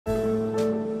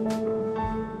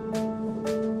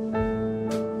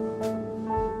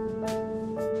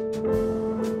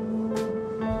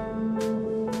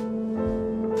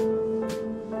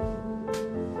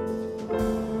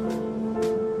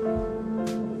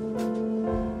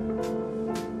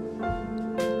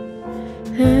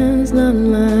is not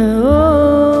my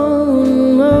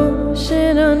own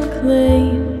motion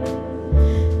unclaimed,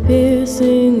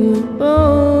 piercing the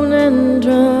bone and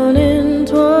drowning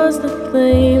towards the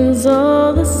flames,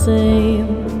 all the same.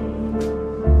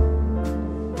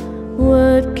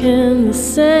 What can the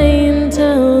sane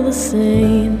tell the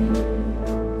sane?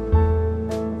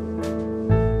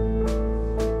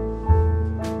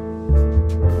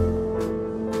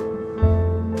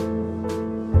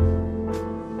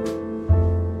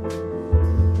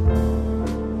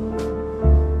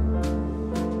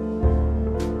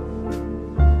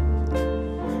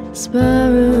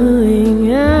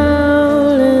 Spiraling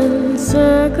out and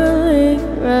circling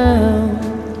round,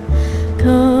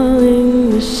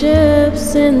 calling the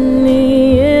ships in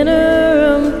the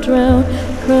interim drown,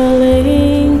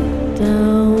 crawling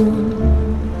down.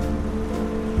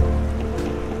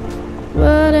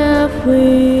 What have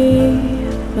we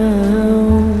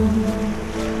found?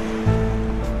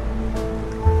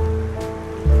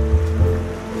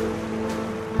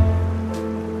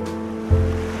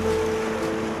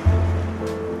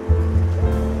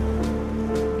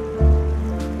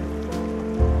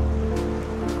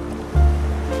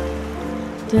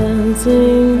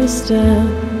 Dancing the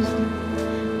steps,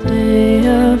 day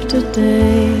after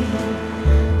day,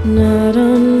 not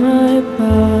on my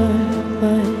part,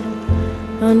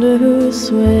 but under whose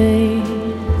sway?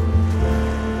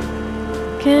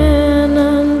 Can't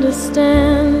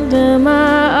understand, am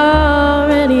I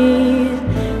already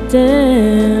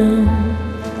damned?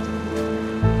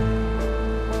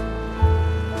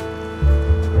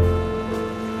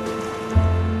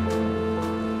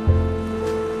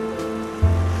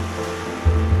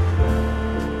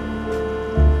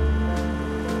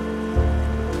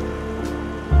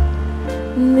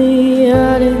 The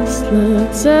artist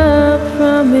looks up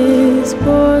from his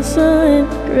porcelain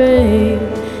grave,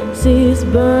 sees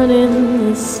burning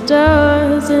the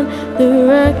stars and the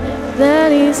wreck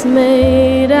that he's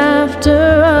made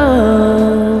after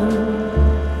all.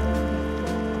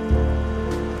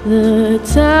 The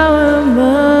tower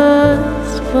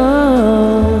must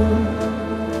fall.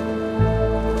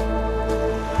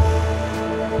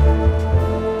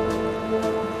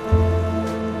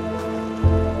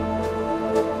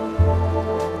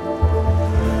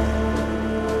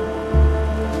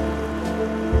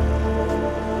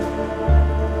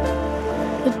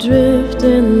 Adrift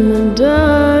in the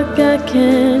dark, I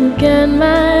can't get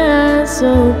my eyes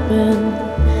open,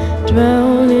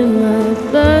 drowning my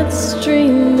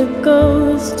bloodstream, the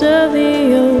ghost of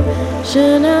the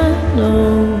ocean I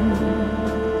know.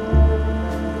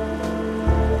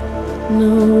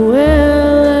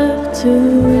 Nowhere left to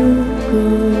go.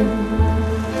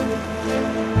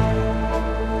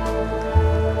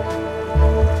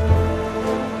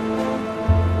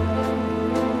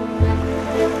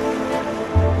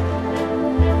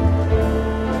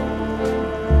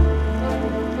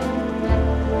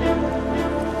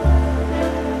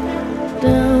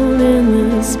 Down in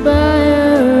the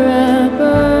spire, I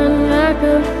burn like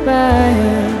a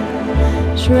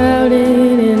fire,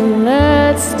 shrouded in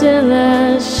light, still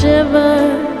I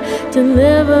shiver,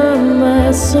 deliver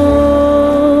my soul.